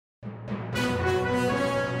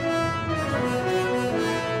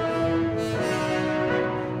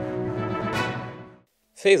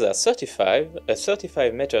PHASA-35, a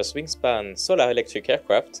 35 meters wingspan solar-electric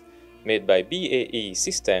aircraft made by BAE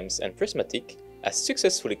Systems and Prismatic, has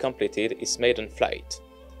successfully completed its maiden flight.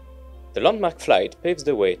 The landmark flight paves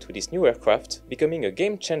the way to this new aircraft, becoming a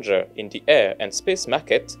game-changer in the air and space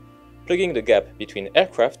market, plugging the gap between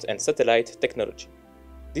aircraft and satellite technology.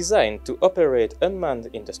 Designed to operate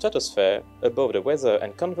unmanned in the stratosphere, above the weather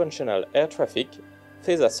and conventional air traffic,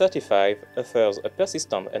 PHASA-35 offers a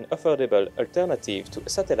persistent and affordable alternative to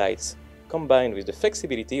satellites combined with the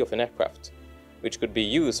flexibility of an aircraft, which could be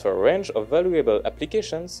used for a range of valuable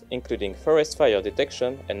applications including forest fire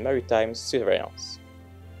detection and maritime surveillance.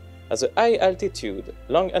 As a high-altitude,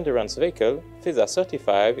 long-endurance vehicle,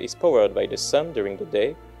 PHASA-35 is powered by the sun during the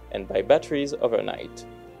day and by batteries overnight.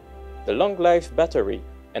 The long-life battery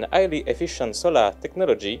and highly efficient solar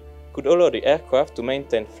technology could allow the aircraft to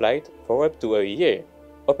maintain flight for up to a year,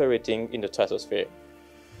 operating in the stratosphere.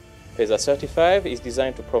 PHASA-35 is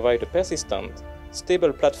designed to provide a persistent,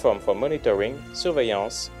 stable platform for monitoring,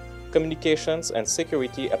 surveillance, communications and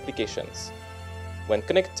security applications. When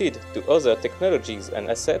connected to other technologies and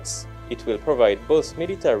assets, it will provide both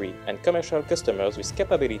military and commercial customers with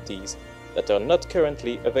capabilities that are not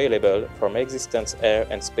currently available from existing air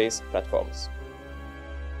and space platforms.